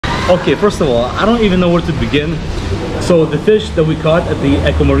Okay, first of all, I don't even know where to begin. So the fish that we caught at the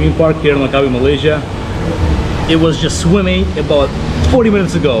Eco Marine Park here in Langkawi, Malaysia, it was just swimming about 40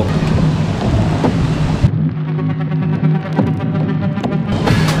 minutes ago.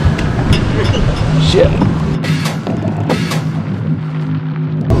 Shit.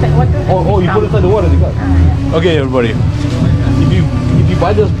 Oh, you put it inside the water. Okay, everybody. If you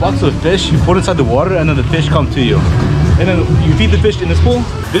buy this box of fish, you put it inside the water, and then the fish come to you. And then you feed the fish in this pool.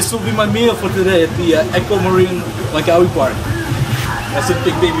 This will be my meal for today at the Eco Marine Langkawi Park. That's a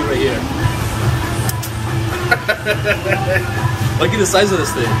big baby right here. Look at the size of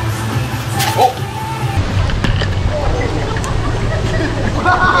this thing. Oh!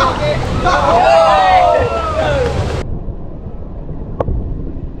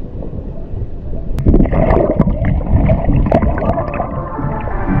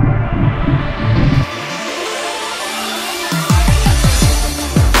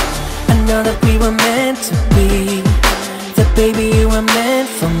 That we were meant to be, that baby you were meant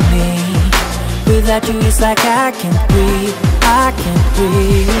for me. Without you it's like I can't breathe, I can't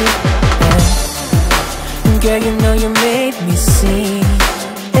breathe. And girl, you know you made me sing,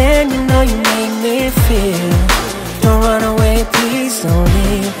 and you know you made me feel. Don't run away, please don't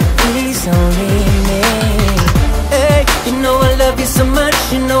leave, please don't leave me. Hey, you know I love you so much,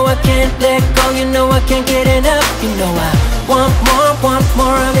 you know I can't let go, you know I can't get enough, you know I want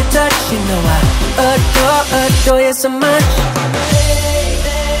more of your touch, you know I adore you so much.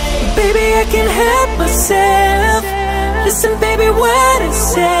 Baby, I can't help myself. Listen, baby, what I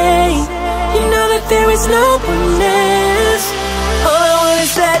say. You know that there is no one else. All I want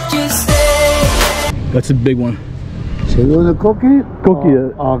is that you stay. That's a big one. So you want to cook it? Cook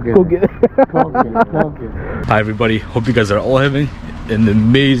it. Okay. Cook it. Cook it. Hi everybody, hope you guys are all having an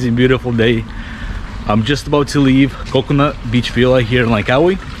amazing, beautiful day. I'm just about to leave Coconut Beach Villa here in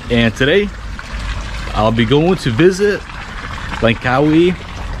Langkawi, and today I'll be going to visit Langkawi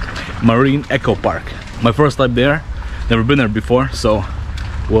Marine Eco Park. My first time there, never been there before, so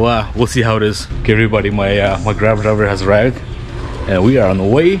we'll see how it is. Okay everybody, my Grab driver has arrived and we are on the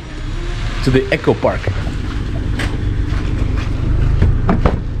way to the Eco Park.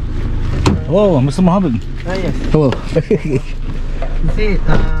 Hello, Mr. Mohammed. Yes. Hello. Is it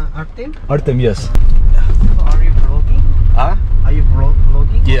Artem? Artem, yes. So are you vlogging? Huh? Are you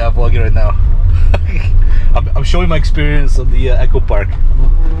vlogging? Yeah, I'm vlogging right now. I'm showing my experience of the Eco Park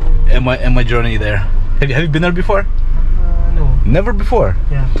and my journey there. Have you been there before? No. Never before.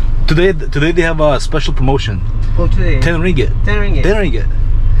 Yeah. Today they have a special promotion. Oh, today? 10 ringgit. 10 ringgit. 10 ringgit.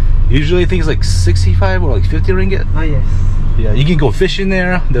 Usually I think it's like 65 or like 50 ringgit. Oh yes. Yeah, you can go fishing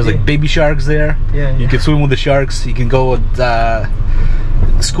there. There's like baby sharks there. Yeah. You can swim with the sharks. You can go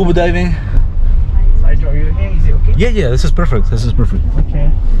scuba diving. So I draw you here. Is it okay? Yeah, this is perfect. This is perfect.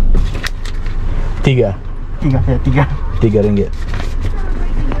 Okay. Tiga ringgit.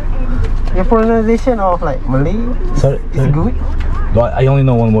 Your pronunciation of like Malay Sorry. is good. No, I only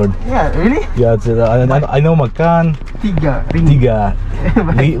know one word. Yeah, really? Yeah, it's, I know makan. Tiga ringgit. Tiga.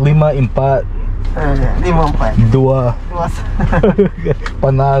 Lima, empat. 54. Dua. Luas.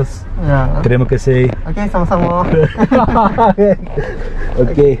 Panas. Yeah. Terima kasih. Okay, sama-sama.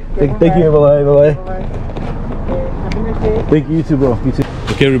 Okay. Thank you. Bye. Thank you too, bro. You too.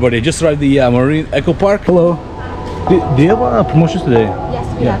 Okay, everybody. I just arrived at the Marine Eco Park. Hello. Do you have promotions today? Yes,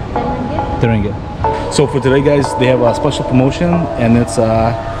 we have 10 ringgit. 10 ringgit. So for today, guys, they have a special promotion, and it's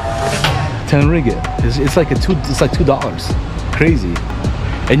 10 ringgit. It's like $2. Crazy.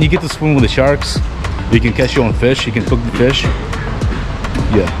 And you get to swim with the sharks. You can catch your own fish. You can cook the fish.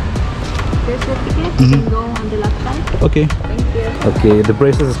 Yeah. Here's your ticket. You can go on the left side. Okay. Thank you. Okay, the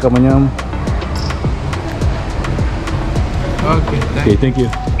bracelet is coming on. Okay, thank you.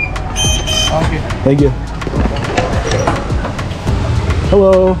 Okay. Thank you.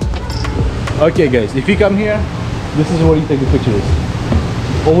 Hello. Okay, guys, if you come here, this is where you take the pictures.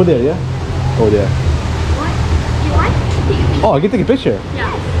 Over there, yeah? Over there. What? You want? Oh, I can take a picture? Yeah.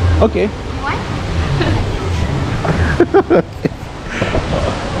 Okay. You want?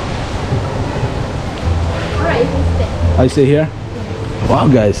 Alright, you can stay. I stay here? Wow,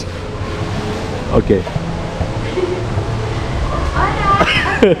 guys. Okay.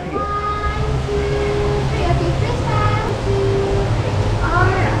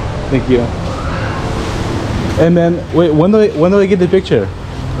 Thank you. And then, wait, when do I get the picture?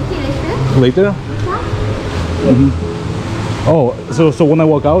 Later? Oh, so when I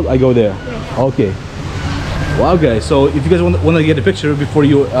walk out, I go there. Yes. Okay. Wow, guys. So if you guys want to get a picture before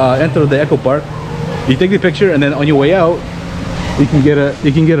you enter the Eco Park, you take the picture, and then on your way out, you can get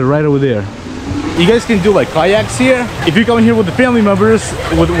it right over there. you guys can do like kayaks here. If you come here with the family members,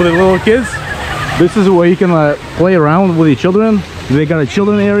 with the little kids, this is where you can play around with your children. They got a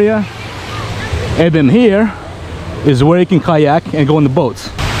children area. And then here is where you can kayak and go on the boats.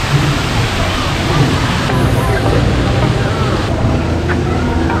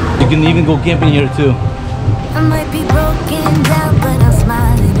 You can even go camping here too. I might be broken down, but I'm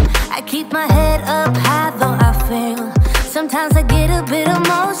smiling. I keep my head up high, though I fail. Sometimes I get a bit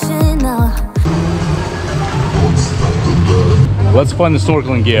emotional. Let's find the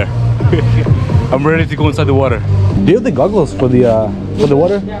snorkeling gear. I'm ready to go inside the water. Do you have the goggles for the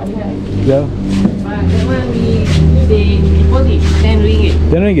water? Yeah. That one they deposit 10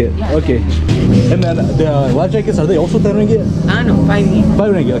 ringgit. 10 ringgit? Yeah. Okay. And then the life jackets, are they also 10 ringgit? No, 5 ringgit.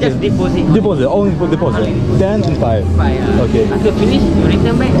 5 ringgit, okay. Just deposit. Deposit, only for deposit. Only. 10 and 5. 5. Okay. After finish, you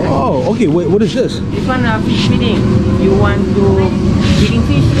return back. Oh, okay. Wait, what is this? This one fish feeding. You want to feeding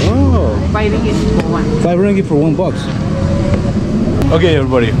fish? Oh. 5 ringgit for one. 5 ringgit for $1. Okay,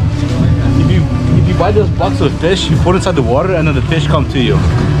 everybody. If you buy this box of fish, you put it inside the water, and then the fish come to you.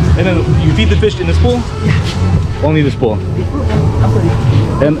 And then you feed the fish in this pool? Yeah. Only this pool.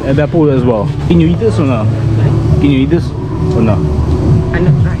 And that pool as well. Can you eat this or no? Can you eat this or no? I'm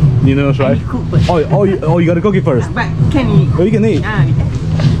not try. You know, try? Cook first. Oh, you gotta cook it first. But can eat. Oh, you can eat. You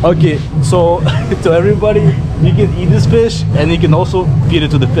can. Okay, so to everybody, you can eat this fish, and you can also feed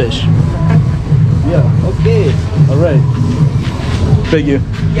it to the fish. Yeah. Okay. All right. Thank you.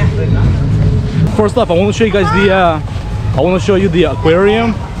 Yeah. First off, I want to show you guys the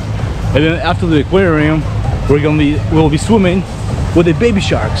aquarium, and then after the aquarium, we'll be swimming with the baby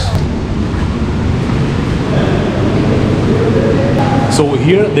sharks. So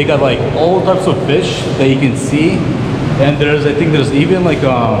here they got like all types of fish that you can see, and I think there's even like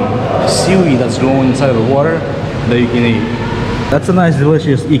seaweed that's growing inside of the water that you can eat. That's a nice,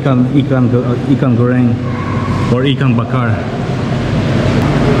 delicious ikan goreng or ikan bakar.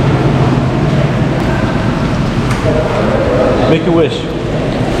 Make a wish.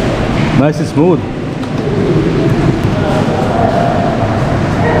 Nice and smooth.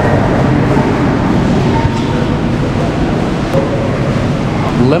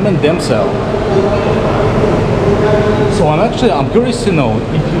 Lemon damsel. So I'm curious to know,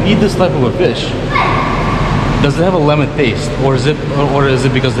 if you eat this type of a fish, does it have a lemon taste, or is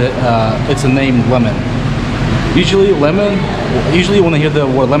it because it's a name lemon? Usually when I hear the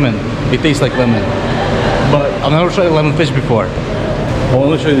word lemon, it tastes like lemon. But I've never tried a lemon fish before. I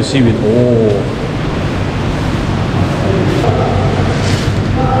want to show you the seaweed. Oh.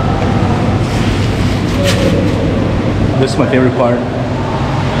 This is my favorite part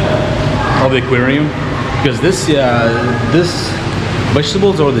of the aquarium, because this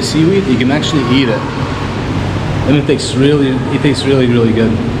vegetables or the seaweed, you can actually eat it, and it tastes really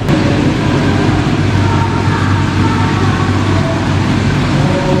good.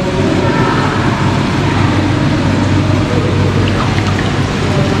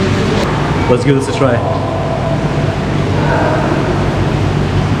 Let's give this a try.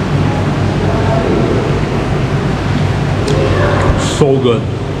 So good.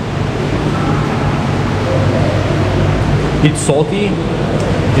 It's salty,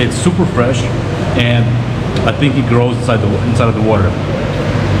 it's super fresh, and I think it grows inside of the water.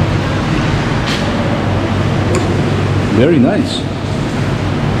 Very nice.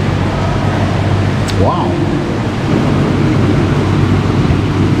 Wow.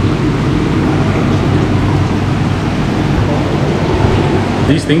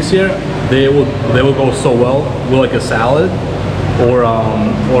 These things here, they will go so well with like a salad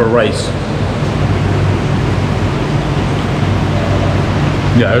or rice.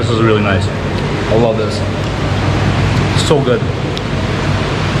 Yeah, this is really nice. I love this. So good.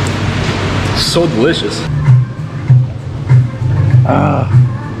 So delicious. Ah,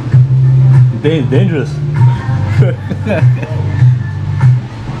 dangerous.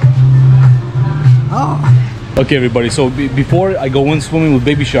 Oh. Okay, everybody, so before I go in swimming with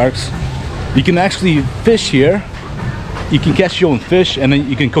baby sharks, you can actually fish here. You can catch your own fish, and then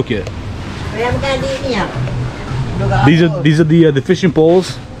you can cook it. These are the fishing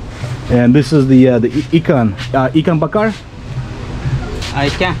poles, and this is the ikan bakar.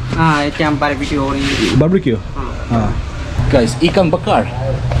 Ikan barbecue. Barbecue. Guys, ikan bakar.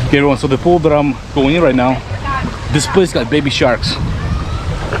 Okay, everyone. So the pool that I'm going in right now, this place got baby sharks.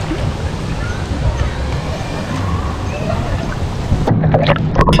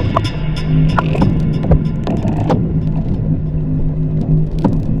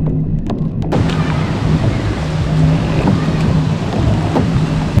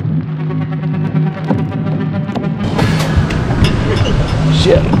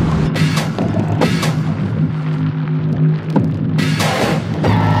 Shit.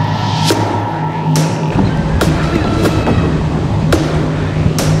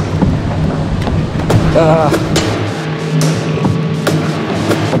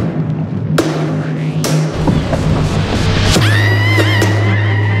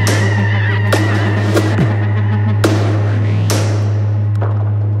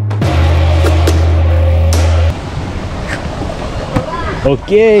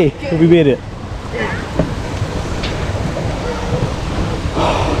 Okay, we made it.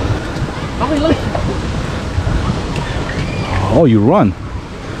 Oh, you run.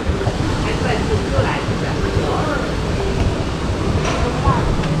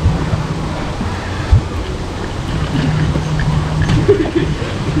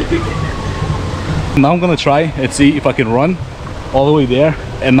 Now I'm gonna try and see if I can run all the way there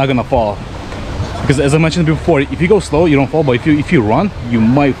and not gonna fall. Because as I mentioned before, if you go slow, you don't fall, but if you run, you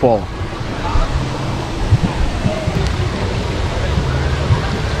might fall.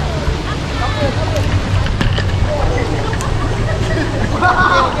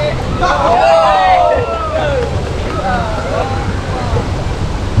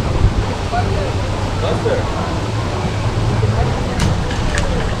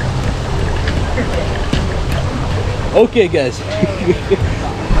 Okay guys,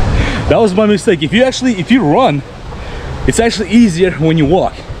 that was my mistake. If you run, it's actually easier when you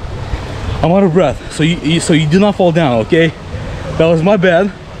walk. I'm out of breath, so you do not fall down, okay? That was my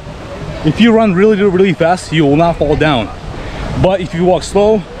bad. If you run really fast, you will not fall down. But if you walk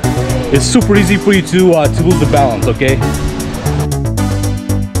slow, it's super easy for you to lose the balance, okay?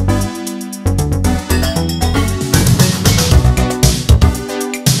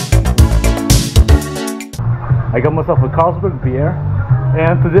 I got myself a Carlsberg beer,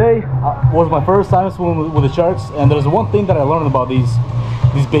 and today was my first time swimming with the sharks. And there's one thing that I learned about these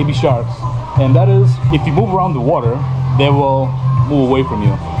baby sharks, and that is if you move around the water, they will move away from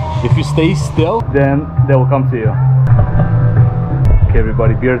you. If you stay still, then they will come to you. Okay,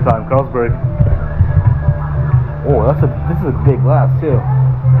 everybody, beer time. Carlsberg. Oh, this is a big glass too.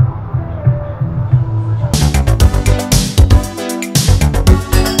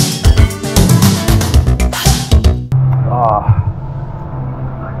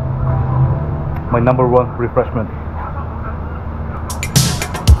 My number one refreshment.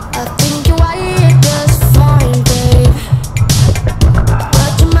 I think you're wired just fine, babe,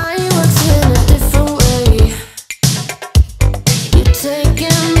 but your mind works in a different way. You're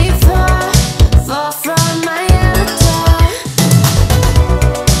taking me far, far from my avatar.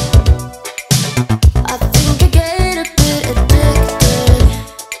 I think I get a bit addicted.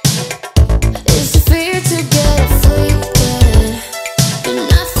 It's the fear to get afflicted, but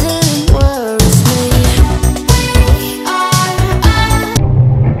nothing worries me.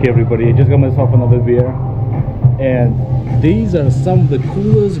 Okay everybody, I just got myself another beer, and these are some of the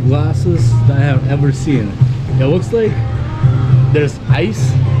coolest glasses that I have ever seen. It looks like there's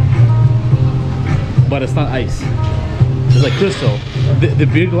ice, but it's not ice. It's like crystal. The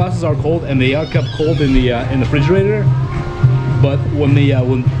beer glasses are cold, and they are kept cold in the refrigerator. But when the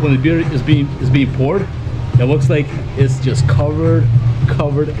beer is being poured, it looks like it's just covered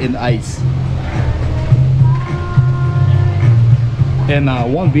in ice. And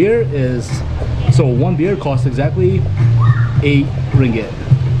one beer costs exactly 8 ringgit.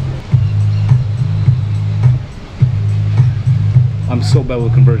 I'm so bad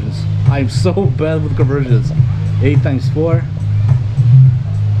with conversions. I'm so bad with conversions. 8 times 4.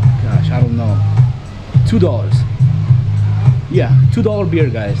 Gosh, I don't know. $2. Yeah, $2 beer,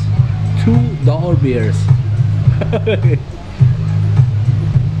 guys. $2 beers.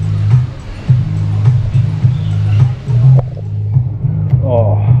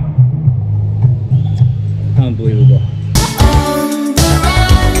 Oh, unbelievable. On the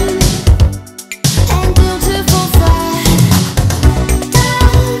run, and beautiful flight.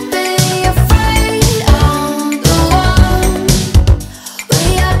 Don't be afraid, I'm the one. We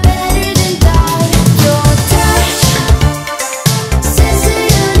are better than that. Your touch sets the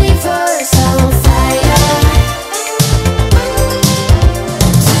universe on fire.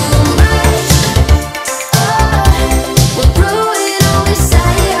 Too much, oh, we're growing on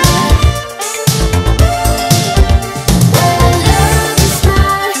desire. Where love is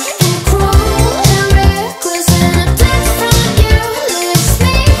mad and cruel and reckless, and a touch from you leaves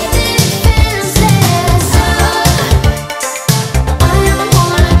me defenseless. I don't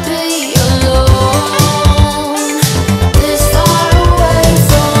wanna be alone, this far away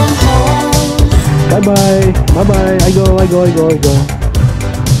from home. Bye bye. Bye bye. I go.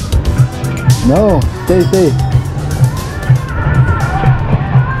 No, stay.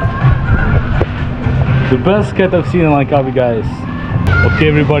 The best cat I've seen in Langkawi, guys. Okay,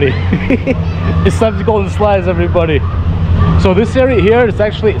 everybody. It's time to go on the slides, everybody. So this area here, it's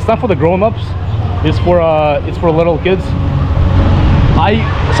not for the grown-ups. it's for little kids. I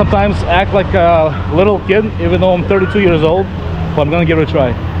sometimes act like a little kid even though I'm 32 years old, but I'm gonna give it a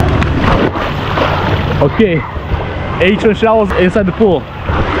try. Okay, H1 showers inside the pool.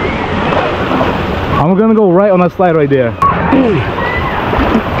 I'm gonna go right on that slide right there.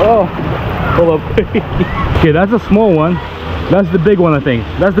 Oh, hold up. Okay, that's a small one. That's the big one, I think.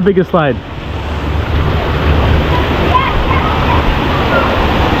 That's the biggest slide.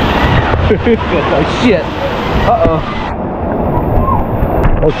 Oh shit. Uh-oh.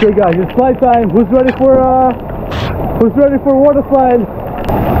 Okay guys, it's slide time. Who's ready for water slide?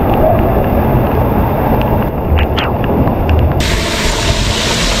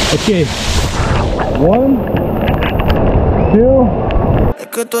 Okay. 1, 2. Es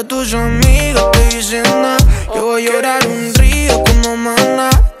que tú a tus amigos te dicen nada. Yo voy a llorar un río como maná.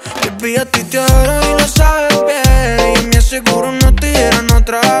 Baby, a ti te adoro y lo sabes bien. Y me aseguro no te hieran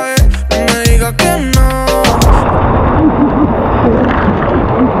otra vez. No me digas que no.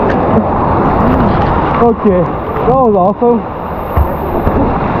 Okay, that was awesome.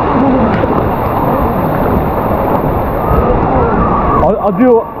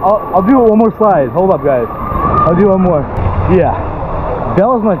 I'll do one more slide. Hold up, guys. I'll do one more. Yeah, that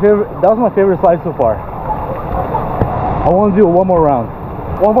was my favorite slide so far. I want to do one more round,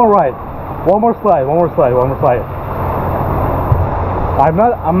 one more ride, one more slide, one more slide, one more slide.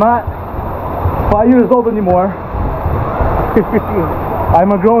 I'm not 5 years old anymore.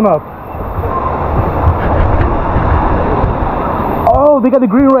 I'm a grown-up. Oh, they got the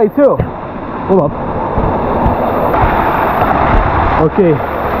green right too. Hold up. Okay.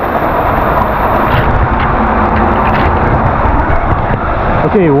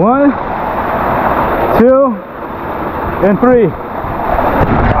 Okay, 1, 2, and 3.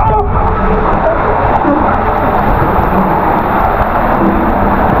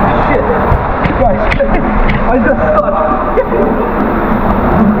 Shit, guys, I just stuck.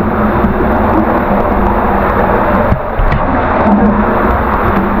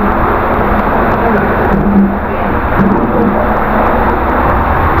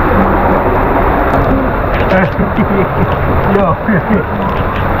 Yo.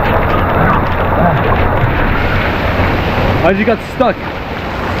 I just got stuck.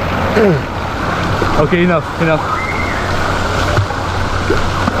 Okay, enough.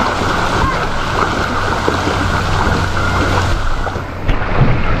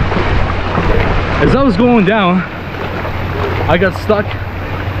 As I was going down, I got stuck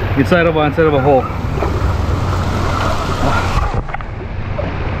inside of a hole.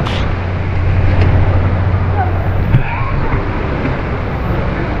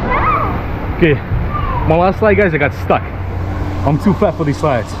 Okay, my last slide, guys, I got stuck. I'm too fat for these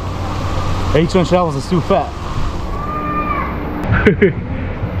slides. H1 shovels is too fat.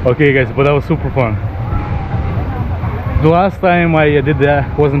 Okay, guys, but that was super fun. The last time I did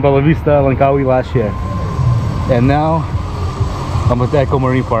that was in Bella Vista, Langkawi last year. And now, I'm at Echo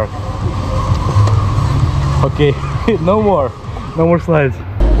Marine Park. Okay, no more slides.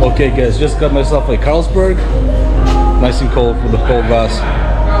 Okay, guys, just got myself a Carlsberg. Nice and cold with the cold glass.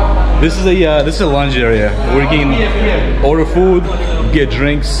 This is a lounge area where you can order food, get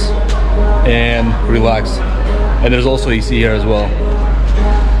drinks, and relax. And there's also AC here as well.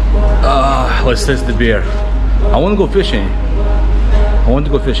 Let's test the beer. I want to go fishing. I want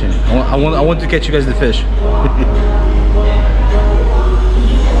to catch you guys the fish.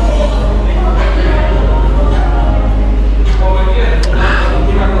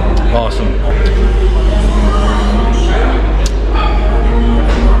 Awesome.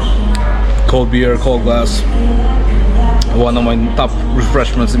 Cold beer, cold glass. One of my top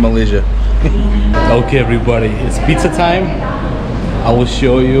refreshments in Malaysia. Okay, everybody, it's pizza time. I will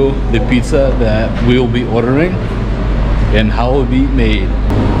show you the pizza that we will be ordering and how it will be made.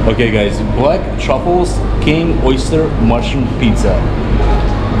 Okay, guys, black truffles, king oyster mushroom pizza.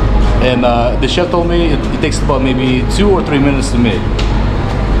 And the chef told me it takes about maybe 2 or 3 minutes to make.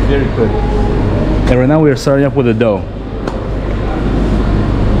 Very quick. And right now we are starting off with the dough.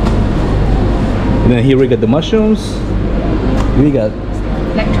 And then here we got the mushrooms. We got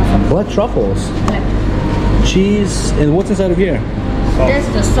black truffles, cheese, and what's inside of here? That's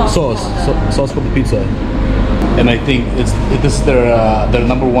the sauce. Sauce for the pizza. And I think this is their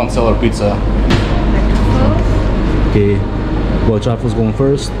 #1 seller pizza. Okay, well, truffles going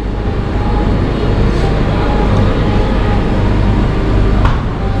first.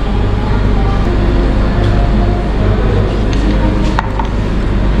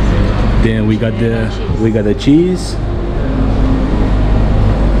 Then we got the cheese,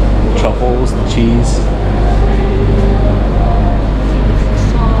 truffles, the cheese.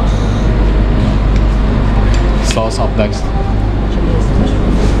 sauce up next.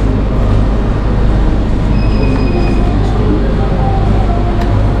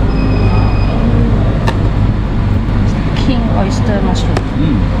 King oyster mushroom.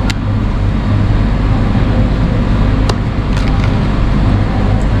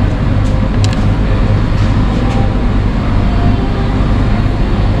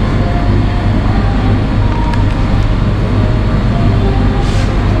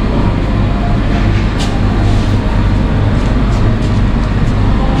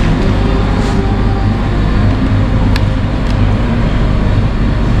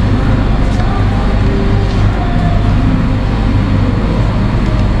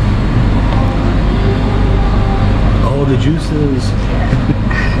 The juices.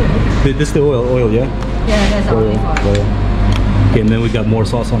 This is the oil, yeah? Yeah, that's Oil. Okay, and then we got more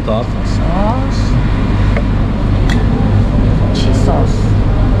sauce on top. Sauce. Cheese sauce.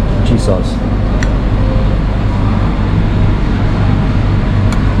 Cheese sauce.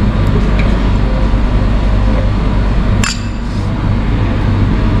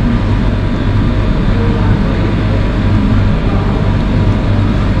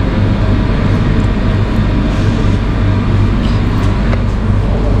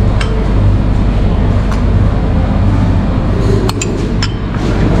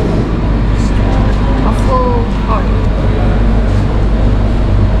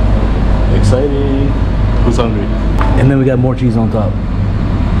 Exciting. Who's hungry? And then we got more cheese on top.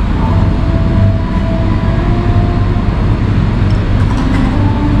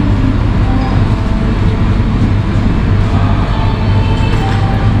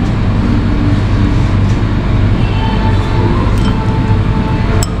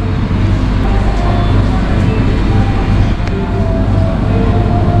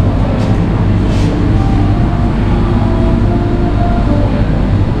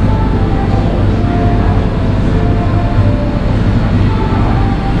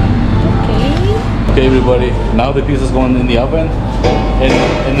 Okay, everybody, now the pizza's going in the oven,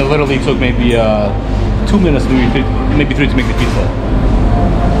 and it literally took maybe 2 minutes, maybe three to make the pizza.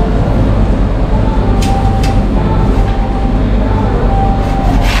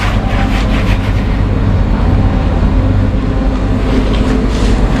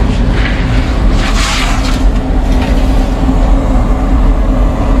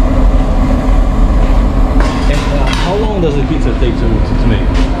 And how long does the pizza take to make?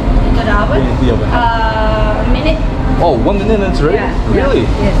 In the oven? In the oven. A minute. Oh, 1 minute and it's ready? Yeah. Really?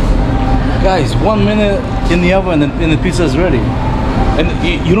 Yes. Guys, 1 minute in the oven and the pizza is ready. And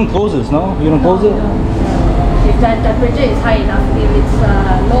you don't close this, no? You don't close it? If the temperature is high enough, if it's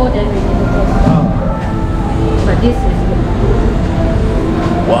low, then we need to close it. But this is good.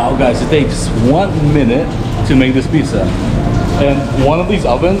 Wow, guys, it takes 1 minute to make this pizza. And one of these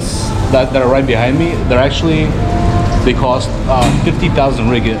ovens that are right behind me, they cost 50,000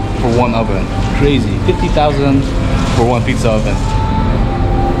 ringgit for one oven. Crazy. 50,000 for one pizza oven.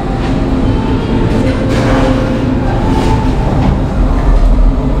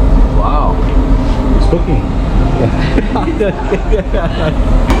 Wow. It's cooking.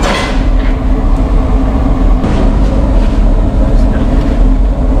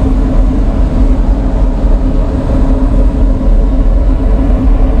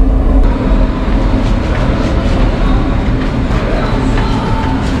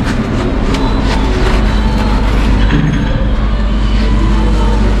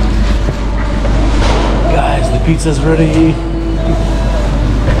 Pizza's ready.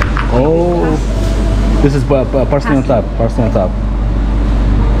 Oh, this is parsley on top. Parsley on top.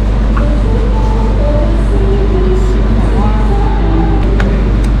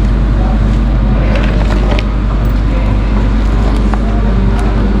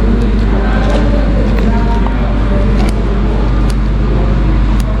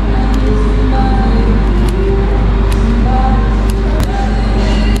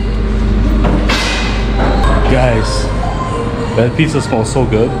 Guys, that pizza smells so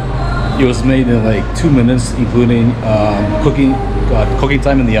good. It was made in like 2 minutes, including cooking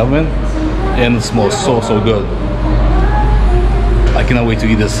time in the oven, and it smells so good. I cannot wait to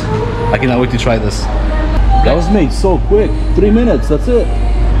eat this. I cannot wait to try this. That was made so quick. 3 minutes. That's it.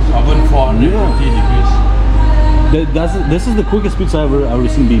 Oven 450 degrees. This is the quickest pizza I've ever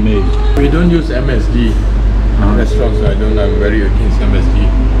seen being made. We don't use MSG. Restaurants, I'm very against MSG.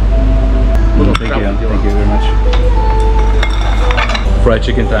 Well, thank you very much. Fried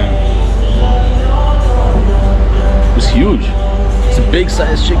chicken time. It's huge. It's a big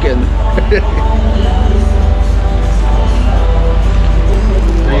size chicken.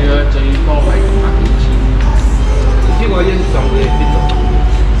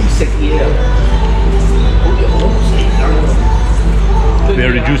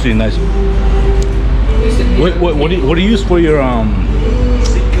 juicy, nice. What do you use for your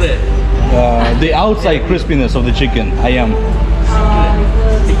Secret. the outside crispiness of the chicken? Ayam.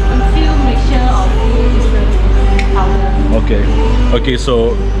 Few mixture of different powder. Okay,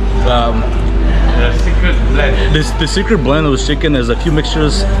 so The secret blend. the secret blend of the chicken is a few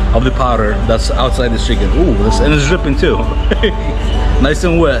mixtures of the powder that's outside the chicken. Ooh, and it's dripping too. Nice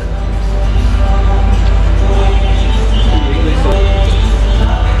and wet.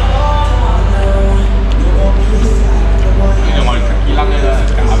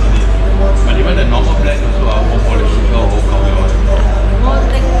 But even the normal blend also are more for the sugar or More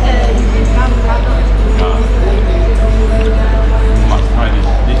like you can come must try this.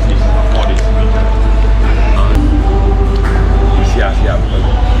 This is for this meat.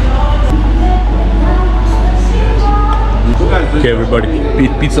 Okay, everybody,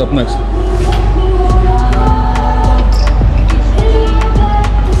 pizza up next.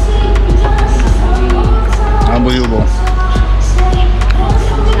 Unbelievable.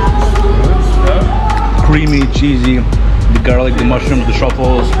 Creamy, cheesy, the garlic, the mushrooms, the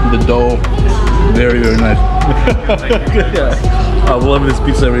truffles, the dough. Very, very nice. Yeah. I love this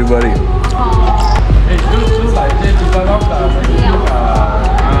pizza, everybody.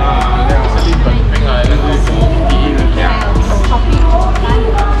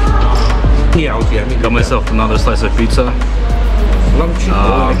 Got myself another slice of pizza.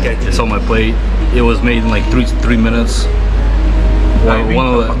 It's on my plate. It was made in like 3 minutes. One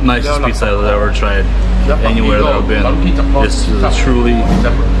of the nicest pizzas I've ever tried anywhere that I've been. This is truly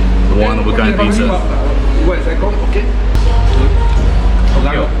one of a kind pizza. I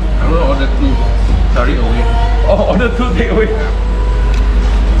will order 2 carry away. Oh, order 2 take away.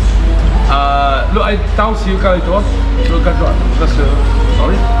 Look, I tell you guys to because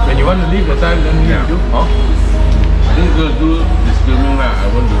sorry, when you want to leave the time, then you do. Huh? I think we'll do this filming now. I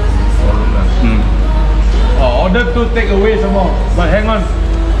want to follow that. Oh, order 2 take away some more. But hang on.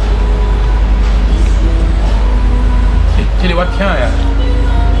 Chili, what kind?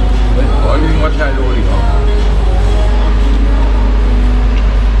 What kind do you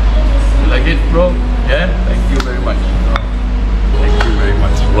like it, bro? Yeah? Thank you very much. Thank you very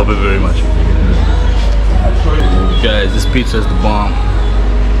much. Love it very much. Guys, this pizza is the bomb.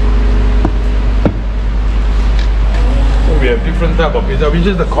 So we have different type of pizza, which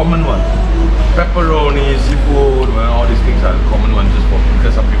is the common one. Pepperoni, seafood, well, all these things are the common ones just for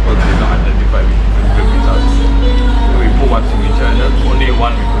because some people they don't identify with different pizzas. So we put one signature and then only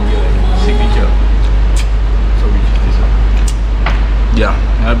one we could get like signature. So which is this one. Yeah,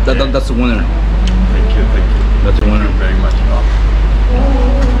 that's the winner. Thank you. That's the winner. Thank you very much.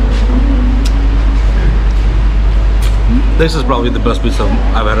 This is probably the best pizza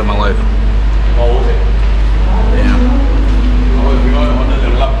I've had in my life. Oh, okay. Yeah. Oh, we all order the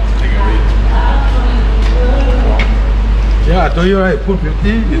lap take away. Yeah, I told you right, put 50,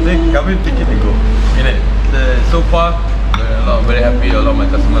 you take, come in, take it and go. So far, a lot, very happy, a lot of my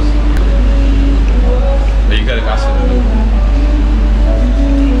customers. But you gotta ask them to do.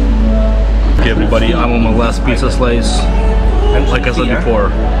 Okay, everybody, I'm on my last pizza slice. Like I said before,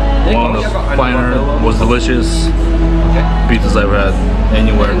 one of the finer, was delicious pizzas I've had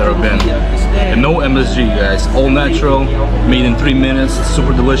anywhere that I've been. And no MSG, guys. All natural, made in 3 minutes,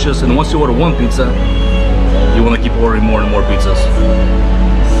 super delicious. And once you order one pizza, you want to keep ordering more and more pizzas.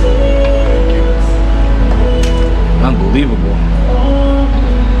 Unbelievable.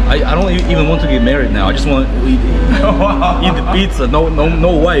 I don't even want to get married now. I just want to eat the pizza.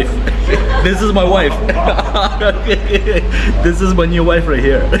 No wife. This is my wife. This is my new wife right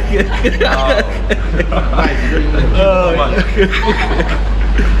here.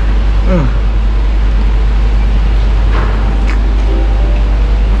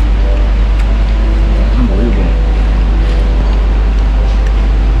 Unbelievable.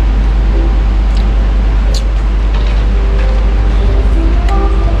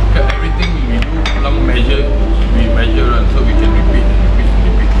 Everything we do along measure, we measure and so we can repeat.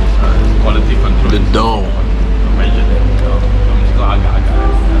 Quality control. The dough. Measure that. Mesti kau agak-agak.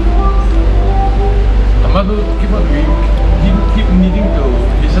 Tambah tu, keep needing to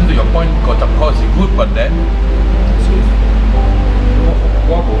listen to your point. Kau tak kau is good, but then.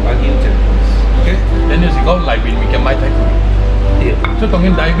 Okay. Then you see kau diving, we can buy Thai food. So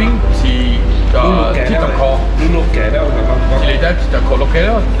talking diving, si kita kau. Sila dah kita kau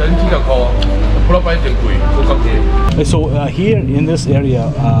lokal, dan kita kau. So here in this area,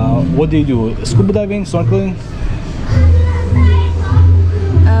 what do you do? Scuba diving, snorkeling?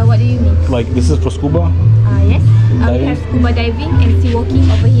 What do you mean? Like this is for scuba? Yes. We have scuba diving and sea walking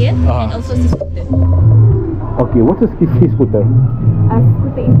over here, and also sea scooter. Okay, what's a ski scooter? A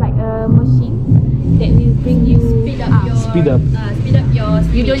scooter is like a machine that will bring you speed up your Speed up.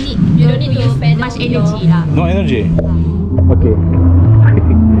 You don't need to use much energy lah. No energy. Okay.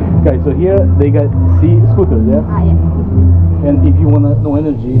 Guys, so here they got scooters, yeah? Yeah. And if you wanna no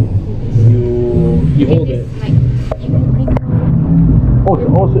energy, you hold it. Like you bring. So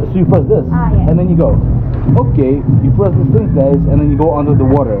you press this, Yeah. and then you go. Okay, you press these things, guys, and then you go under the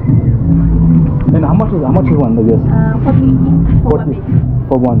water. And how much is one, I guess? 40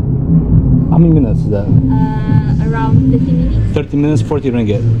 for one. How many minutes is that? Around 30 minutes. 30 minutes, 40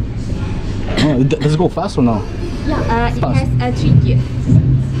 ringgit. Oh, does it go fast or no? Yeah, it has 3 gears.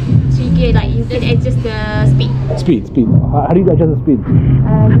 3 gear, like you can adjust the speed. Speed. How do you adjust the speed? You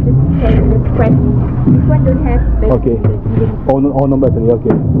just press. This one don't have battery. Okay. Oh, no battery.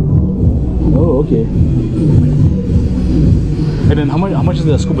 Okay. Oh, okay. And then how much is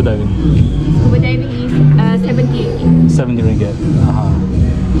the scuba diving? Scuba diving is 70 ringgit. 70 ringgit.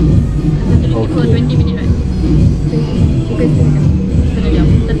 For 20 minutes, right? Bukan setengah jam.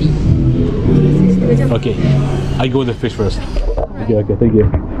 30. Okay. I go with the fish first. Okay, thank you.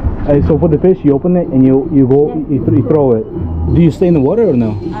 So for the fish, you open it and you throw it. Do you stay in the water or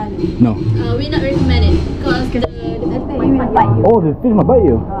no? No. We not recommend it because the fish might bite you. Oh, the fish might bite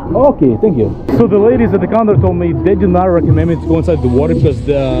you. Okay, thank you. So the ladies at the counter told me they do not recommend me to go inside the water because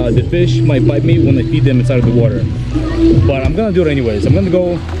the fish might bite me when I feed them inside of the water. But I'm gonna do it anyways. I'm gonna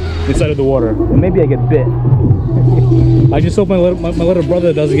go inside of the water and maybe I get bit. I just hope my little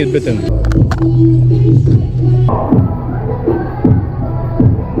brother doesn't get bitten.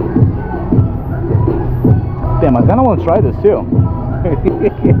 Damn, I kinda wanna try this too.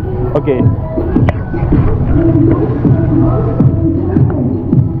 Okay.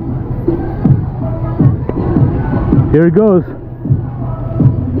 Here it goes.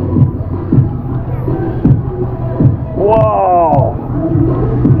 Whoa!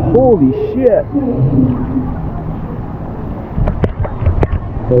 Holy shit!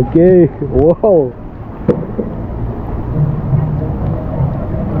 Okay, whoa!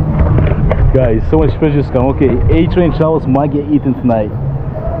 Guys, so much fish is coming. Okay, 8-train shells might get eaten tonight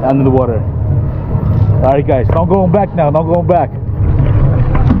under the water. Alright guys, not going back now, not going back.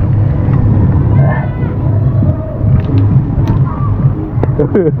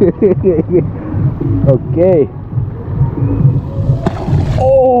 Okay.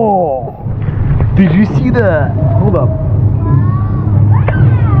 Oh! Did you see that? Hold up.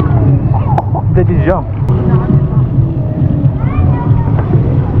 Did you jump?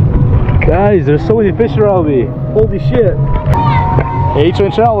 Guys, there's so many fish around me. Holy shit.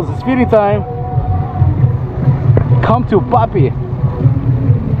 8-train shells, it's feeding time. Come to Papi.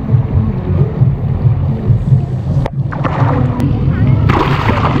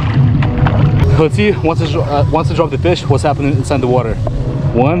 Let's see, once I drop the fish, what's happening inside the water.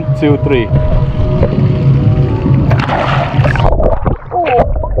 1, 2, 3.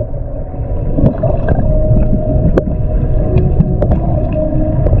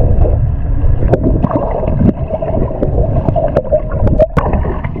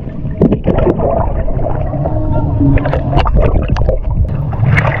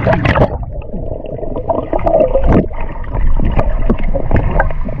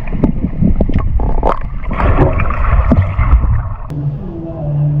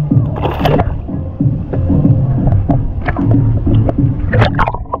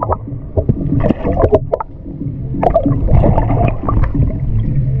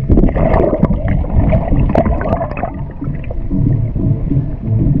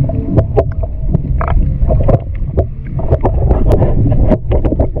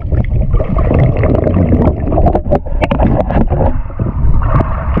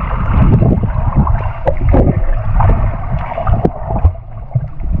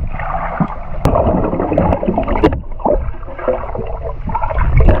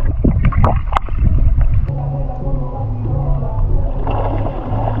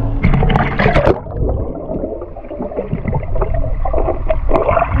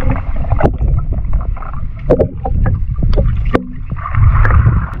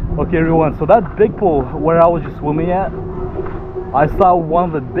 Okay everyone, so that big pool where I was just swimming at, I saw one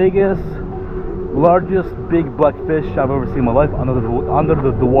of the biggest, largest big blackfish I've ever seen in my life under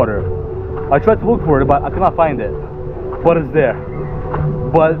the water. I tried to look for it, but I could not find it. But it's there.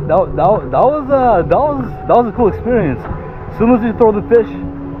 But that was a cool experience. As soon as you throw the fish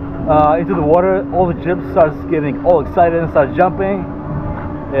into the water, all the gyps starts getting all excited and start jumping,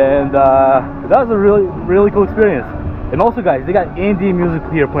 and that was a really cool experience. And also guys, they got Indian music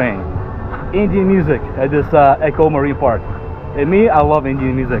here playing. Indian music at this Echo Marine Park. And me, I love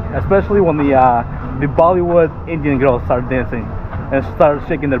Indian music, especially when the the Bollywood Indian girls start dancing and start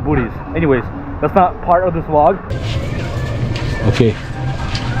shaking their booties. Anyways, that's not part of this vlog. Okay.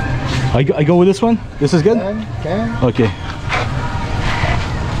 I go with this one? This is good? Can. Okay.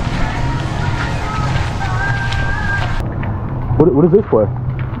 What is this for?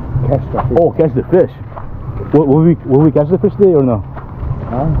 Catch the fish. Oh, catch the fish. Will we catch the fish today or no?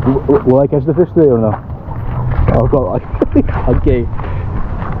 Huh? Will I catch the fish today or no? Oh, God. Okay.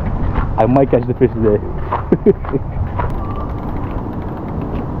 I might catch the fish today.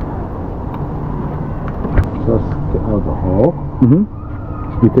 Just get out the hook.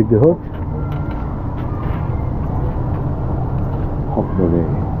 You take the hook. Hook the way.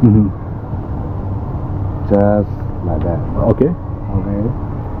 Just like that. Okay. Okay.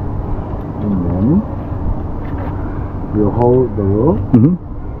 And then you hold the rope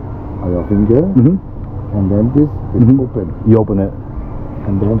on your finger. And then this is open. You open it.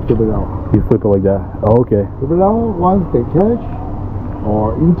 And then flip it out. You flip it like that. Oh, okay. Flip it out once they catch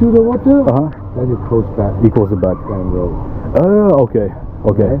or into the water. Then you close back. You close it back. And roll. Oh, okay.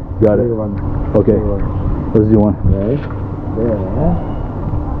 Okay. Got it. Okay. Let's do one. Okay. There.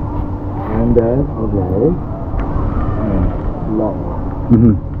 And then okay. And lock.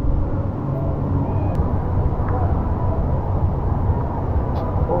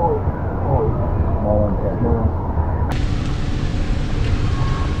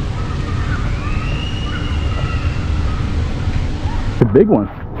 A big one.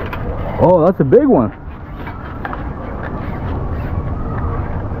 Oh, that's a big one.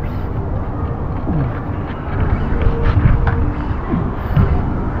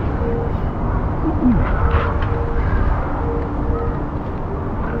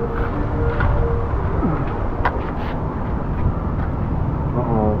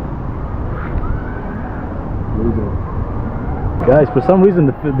 Guys, for some reason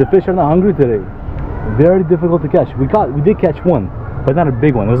the fish are not hungry today. Very difficult to catch. We did catch one, but not a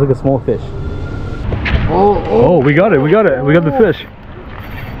big one. It was like a small fish. Oh, we got it. We got the fish.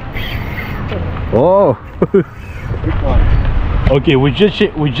 Oh. Okay, we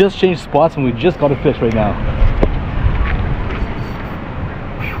just changed spots and we just got a fish right now.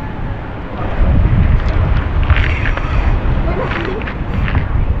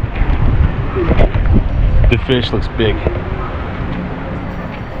 The fish looks big.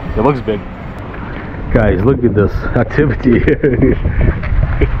 It looks big. Guys, look at this activity here.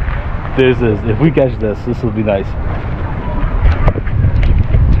 There's this. If we catch this will be nice.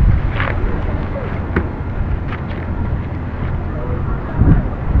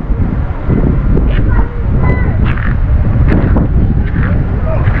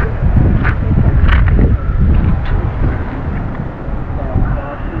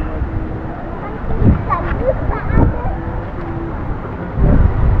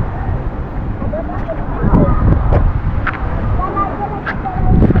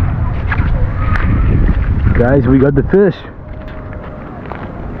 Guys, we got the fish.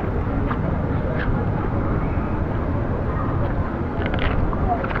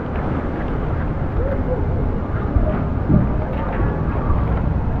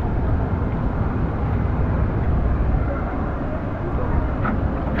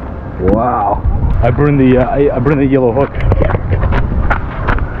 Wow! I burned the yellow hook.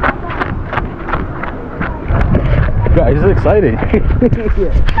 Guys, this is exciting.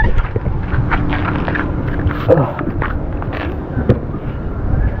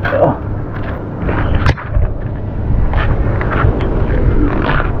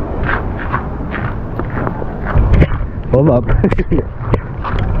 Hold up.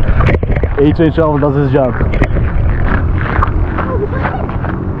 HHL does his job.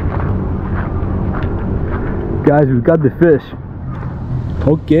 Guys, we've got the fish.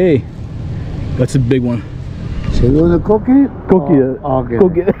 Okay. That's a big one. So you want to cook it? Cook it. Okay.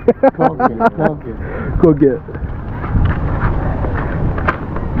 Cook it. Cook it. Cook it. Cook it.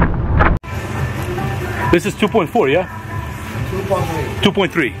 This is 2.4, yeah? 2.3.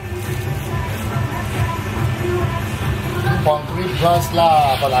 2.3. 2.3 plus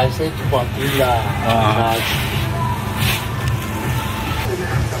lah, but I say 2.3 lah.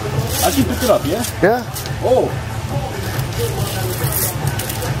 I can pick it up, yeah? Yeah. Oh!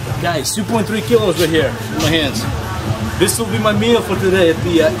 Guys, 2.3 kilos right here in my hands. This will be my meal for today at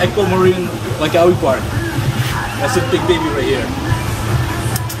the Eco Marine Langkawi Park. That's a big baby right here.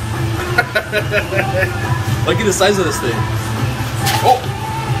 Look at the size of this thing. Oh!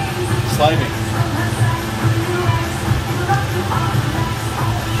 Slimy.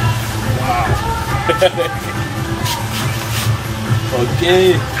 Wow.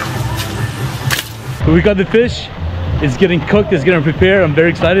 Okay. We got the fish. It's getting cooked, it's getting prepared. I'm very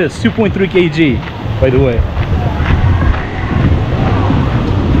excited. It's 2.3 kg, by the way.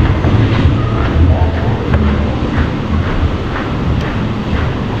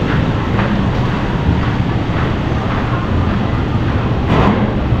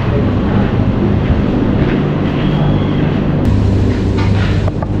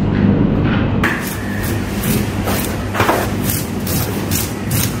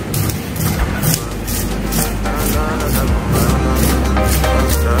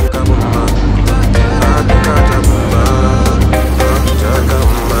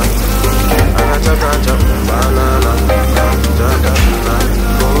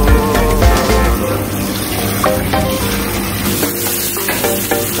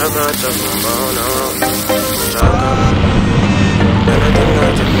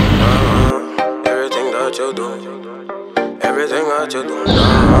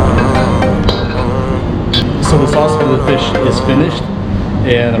 So the sauce for the fish is finished,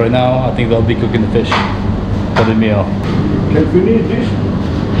 and right now I think they'll be cooking the fish for the meal. Can finish this?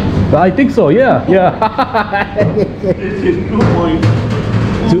 I think so, yeah. It's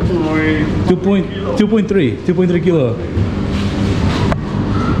 2.3 kilo.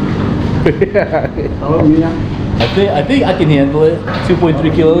 Hello, Mia. I think I can handle it.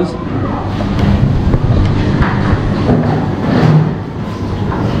 2.3 kilos.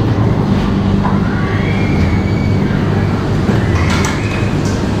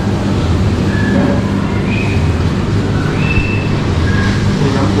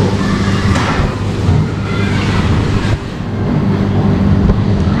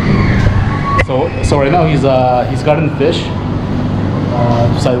 So right now he's cutting the fish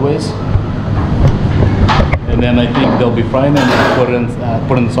sideways, and then I think they'll be frying and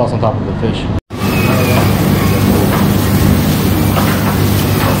putting the sauce on top of the fish.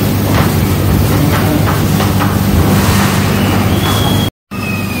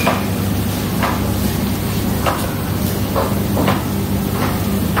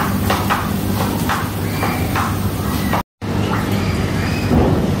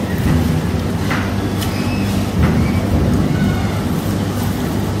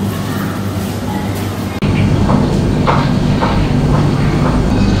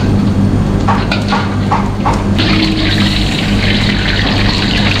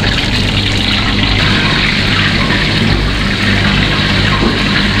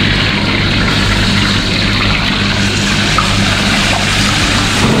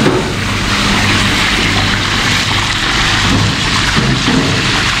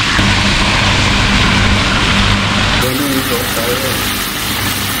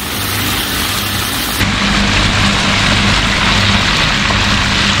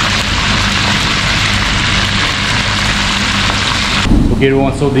 Okay,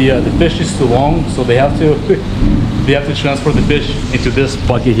 everyone, so the fish is too long, so they have to transfer the fish into this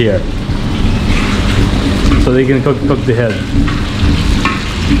bucket here, so they can cook the head.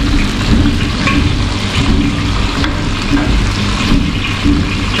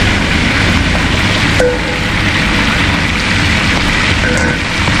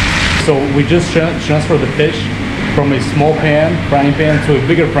 So we just transfer the fish from a small frying pan to a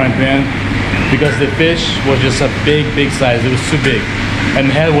bigger frying pan, because the fish was just a big size. It was too big, and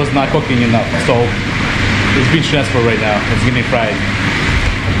the head was not cooking enough. So it's being transferred right now. It's getting fried.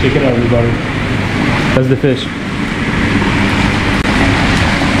 Check it out, everybody. That's the fish.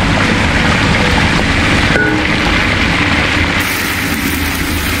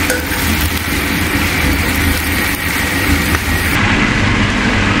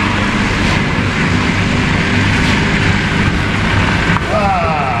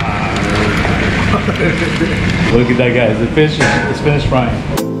 Look at that, guys. The fish is finished frying.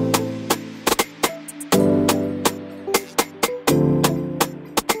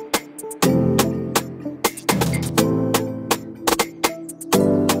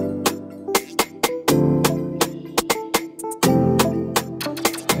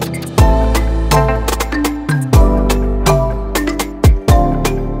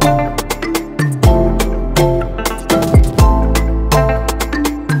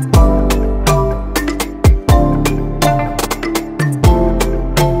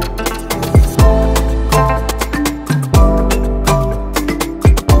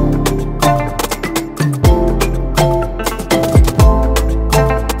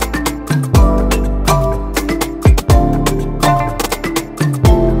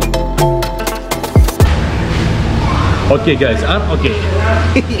 Okay guys,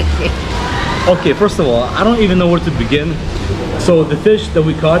 okay, first of all, I don't even know where to begin. So the fish that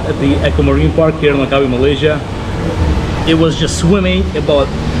we caught at the Eco Marine Park here in Langkawi, Malaysia, it was just swimming about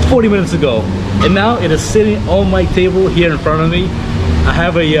 40 minutes ago, and now it is sitting on my table here in front of me. I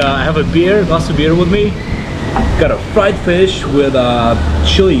have a beer, glass of beer with me. Got a fried fish with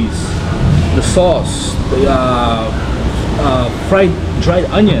chilies, the sauce, the fried dried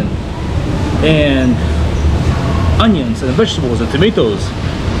onion, and onions and vegetables and tomatoes.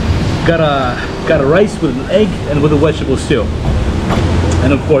 Got a rice with an egg and with the vegetables too,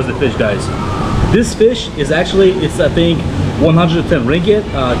 and of course the fish, guys. This fish is actually, it's I think 110 ringgit,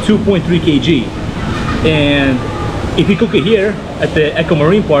 2.3 kg, and if you cook it here at the Eco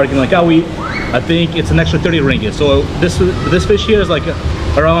Marine Park in Langkawi, I think it's an extra 30 ringgit. So this fish here is like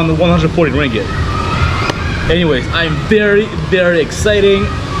around 140 ringgit. Anyways, I'm very, very exciting.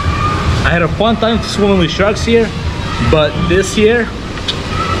 I had a fun time swimming with sharks here, but this here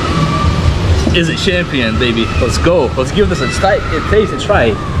is a champion, baby. Let's go. Let's give this a taste and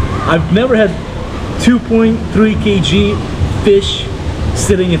try. I've never had 2.3 kg fish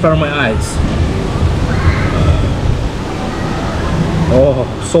sitting in front of my eyes. Oh,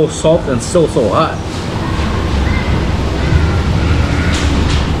 so soft and so hot.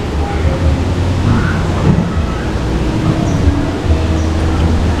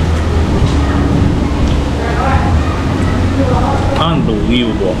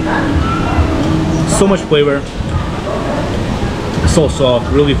 Unbelievable. So much flavor. So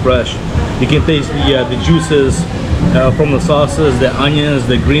soft, really fresh. You can taste the juices from the sauces, the onions,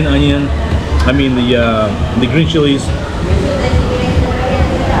 the green onion. I mean the green chilies.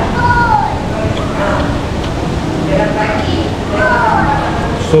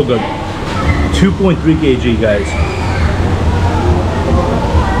 So good. 2.3 kg, guys.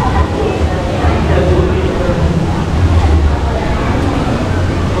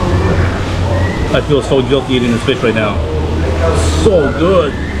 I feel so guilty eating this fish right now. So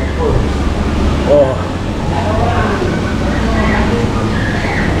good. Oh.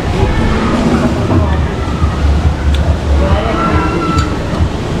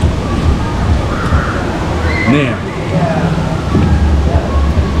 Man.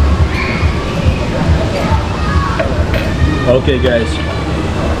 Okay, guys,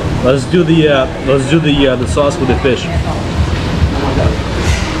 let's do the sauce with the fish.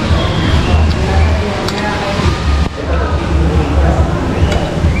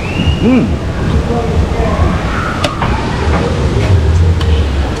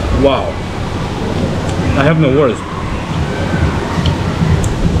 Wow, I have no words.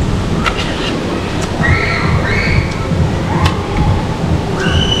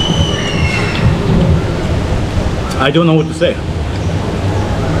 I don't know what to say.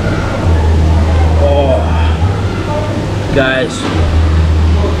 Oh, guys.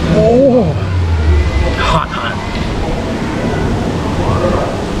 Oh, hot.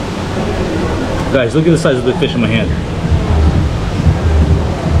 Guys, look at the size of the fish in my hand.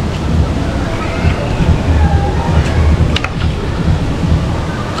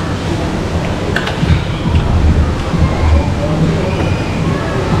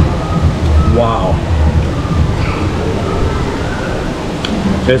 Wow.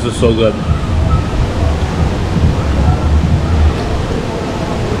 This is so good.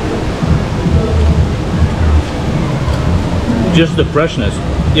 Just the freshness.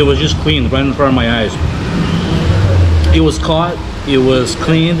 It was just cleaned right in front of my eyes. It was caught, it was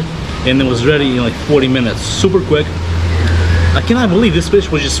cleaned, and it was ready in like 40 minutes. Super quick. I cannot believe this fish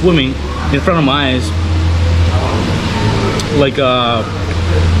was just swimming in front of my eyes like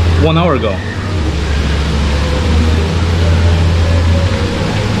 1 hour ago.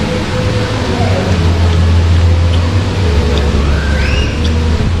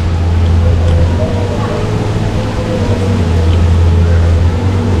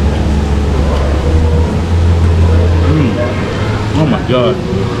 Oh my god.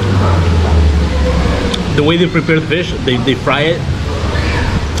 The way they prepare the fish, they fry it,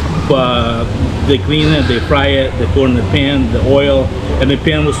 but they clean it, they fry it, they pour it in the pan, the oil, and the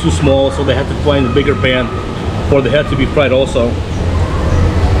pan was too small, so they had to find a bigger pan for the head to be fried also.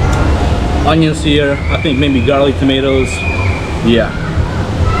 Onions here, I think maybe garlic, tomatoes. Yeah,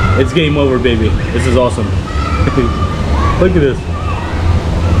 it's game over, baby. This is awesome. Look at this.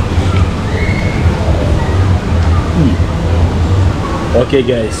 Okay,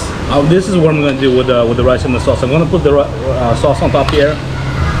 guys, this is what I'm gonna do with the rice and the sauce. I'm gonna put the sauce on top here.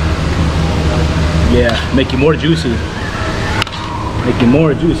 Yeah, make it more juicy. Make it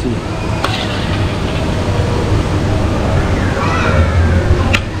more juicy.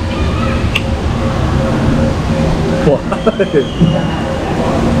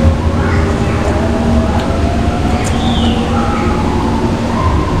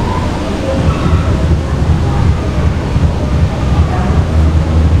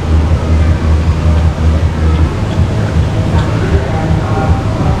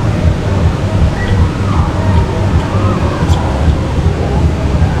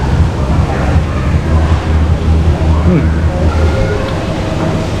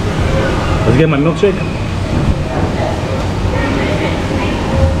 get my milkshake?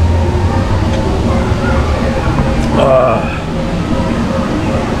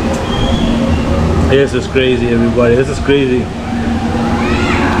 This is crazy, everybody. This is crazy.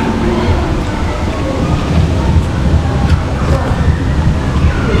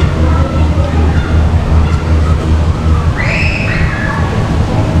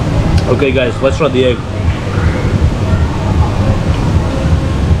 Okay guys, let's try the egg.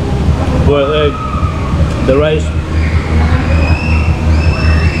 Boiled egg, the rice,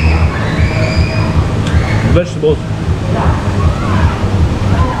 vegetables.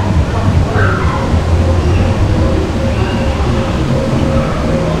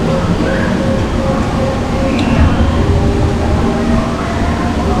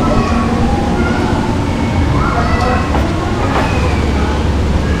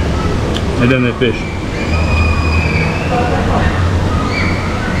 And then the fish.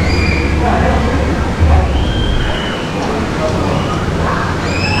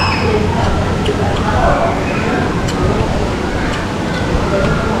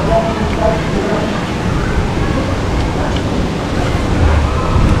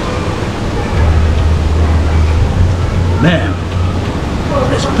 Man,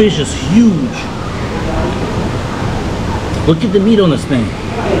 this fish is huge. Look at the meat on this thing.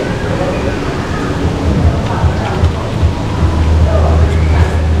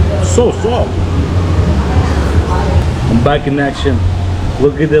 So soft. I'm back in action.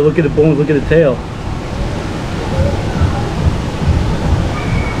 Look at the bones, look at the tail.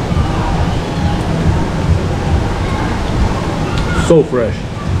 So fresh.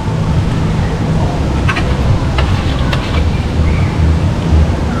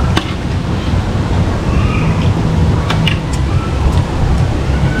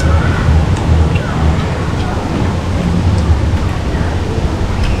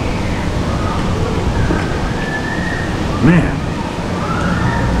 Man.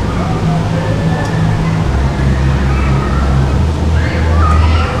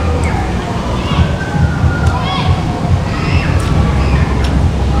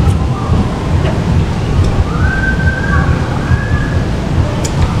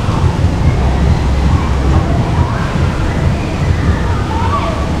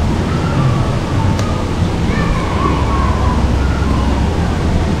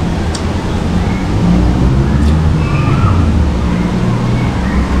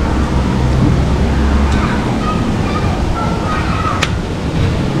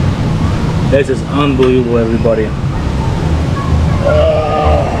 This is unbelievable, everybody.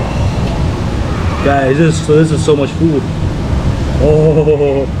 Oh. Guys, this is so much food.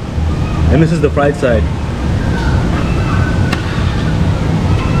 Oh, and this is the fried side.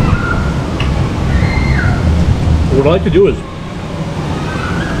 What I like to do is,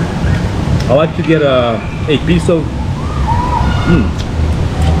 I like to get a piece of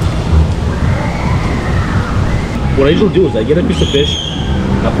What I usually do is I get a piece of fish,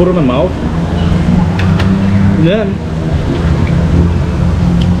 I put it in my mouth, and then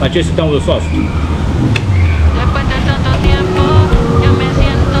I chase it down with the sauce. Después de tanto tiempo, yo me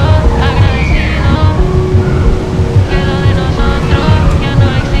siento agradecido. Que lo de nosotros ya no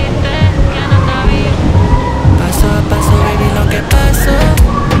existe, ya no está vivo. Paso a paso, baby, lo que pasó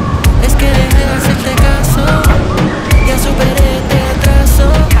es que dejé de hacerte caso. Ya superé este atraso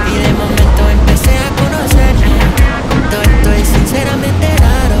y de momento empecé a conocerte. Todo esto es sinceramente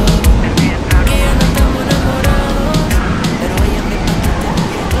raro. Que ya no estamos enamorados, pero ella me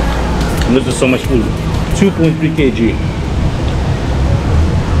pasa. And this is so much food. 2.3 kg.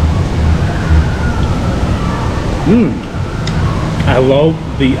 I love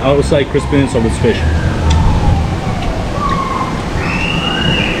the outside crispiness of this fish.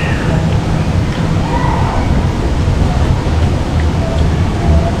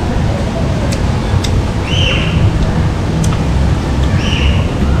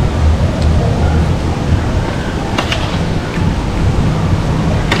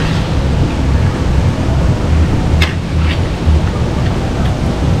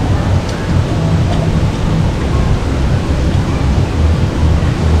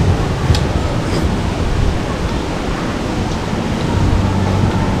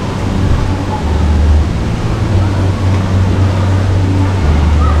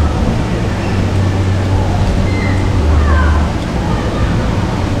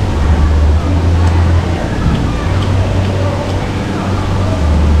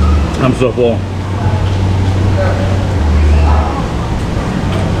 I'm so full.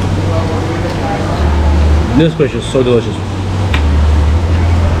 This fish is so delicious.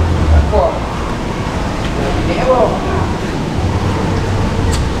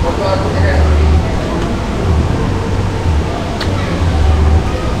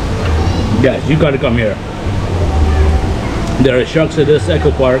 Guys, you gotta come here. There are sharks at this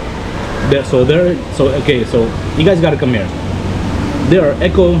eco park. So you guys gotta come here. There are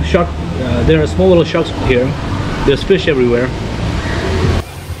eco shark. There are small little sharks here. There's fish everywhere.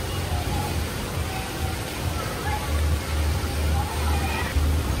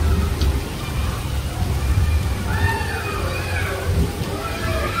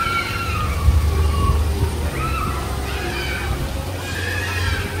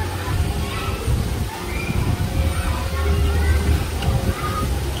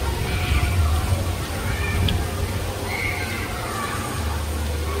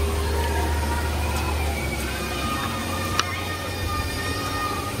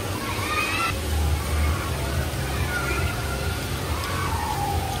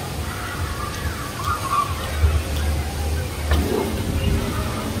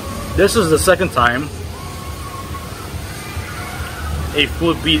 This is the second time a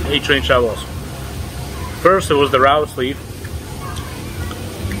food beat a train travels. First it was the route sleeve,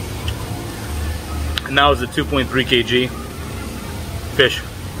 and now it's the 2.3 kg fish.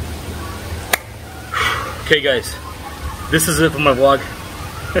 Okay guys, this is it for my vlog.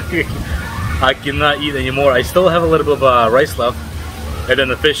 I cannot eat anymore. I still have a little bit of rice left, and then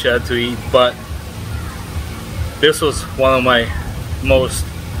the fish I had to eat, but this was one of my most,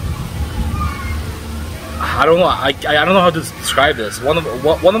 I don't know. I don't know how to describe this. One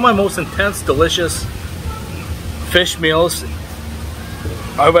of my most intense, delicious fish meals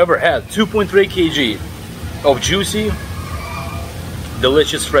I've ever had. 2.3 kg of juicy,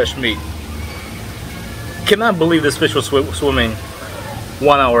 delicious fresh meat. Cannot believe this fish was swimming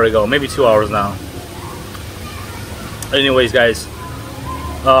 1 hour ago, maybe 2 hours now. Anyways, guys,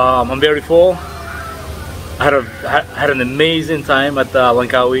 I'm very full. I had an amazing time at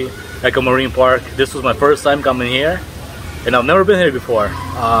Langkawi Eco Marine Park. This was my first time coming here, and I've never been here before.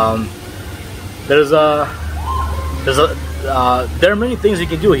 There are many things you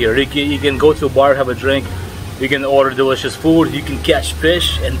can do here. You can go to a bar, have a drink. You can order delicious food. You can catch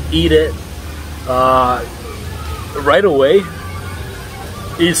fish and eat it right away.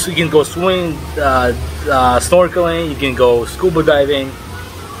 You can go swimming, snorkeling. You can go scuba diving.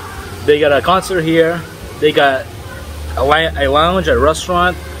 They got a concert here. They got a lounge, a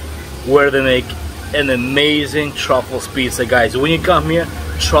restaurant, where they make an amazing truffles pizza, guys. When you come here,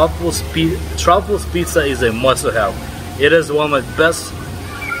 truffles pizza is a must-have. It is one of my best.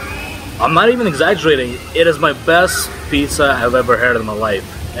 I'm not even exaggerating. It is my best pizza I've ever had in my life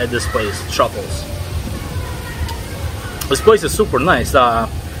at this place, Truffles. This place is super nice.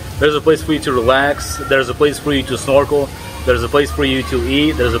 There's a place for you to relax. There's a place for you to snorkel. There's a place for you to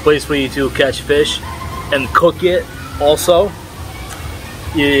eat. There's a place for you to catch fish and cook it also.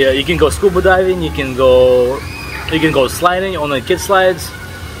 Yeah, you can go scuba diving. You can go sliding on the kid slides.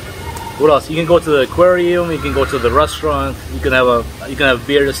 What else? You can go to the aquarium. You can go to the restaurant. You can have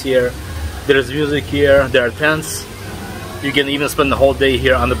beers here. There's music here. There are tents. You can even spend the whole day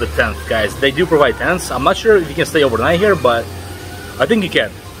here under the tent, guys. They do provide tents. I'm not sure if you can stay overnight here, but I think you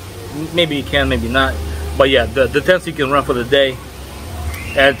can. Maybe you can, maybe not. But yeah, the tents you can rent for the day.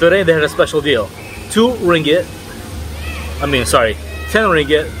 And today they had a special deal. 10 ringgit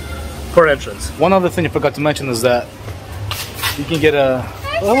per entrance. One other thing I forgot to mention is that you can get a...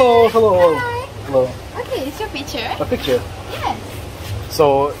 Hello. Okay, it's your picture. A picture? Yes.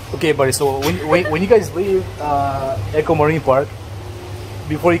 So, okay buddy, so when you guys leave Eco Marine Park,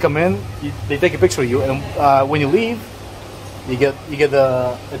 before you come in, they take a picture of you, and when you leave, you get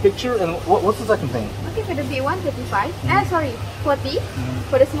a picture, and what's the second thing? Okay, for the big one, 35. Sorry, 40.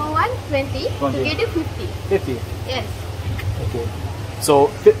 For the small one, 20. Together, 50. 50? Yes. Okay. So,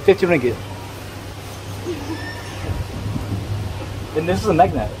 50 ringgit. And this is a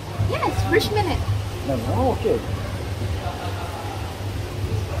magnet? Yes, fresh minute. Oh, okay.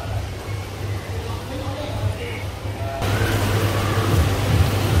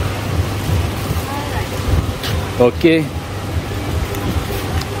 Okay.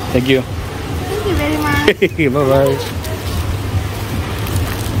 Thank you. Thank you very much. Bye bye.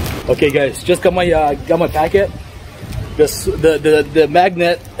 Okay, guys, just got my packet. The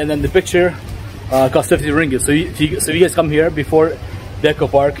magnet and then the picture cost 50 ringgit. So if you guys come here before the Eco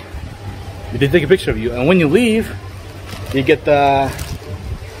Park, they take a picture of you, and when you leave, you get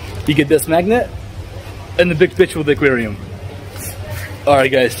this magnet and the big picture of the aquarium. All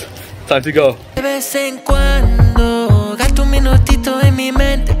right, guys, time to go. De vez en cuando gasto un minutito en mi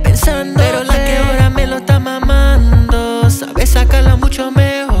mente pensando, pero la que ahora me lo está mamando, sabes sacarla mucho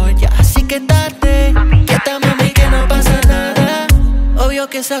mejor ya, así que date, quieta mami que no pasa nada. Obvio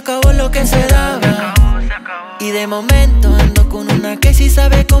que se acabó lo que se daba, y de momento ando con una que sí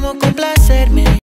sabe cómo complacerme.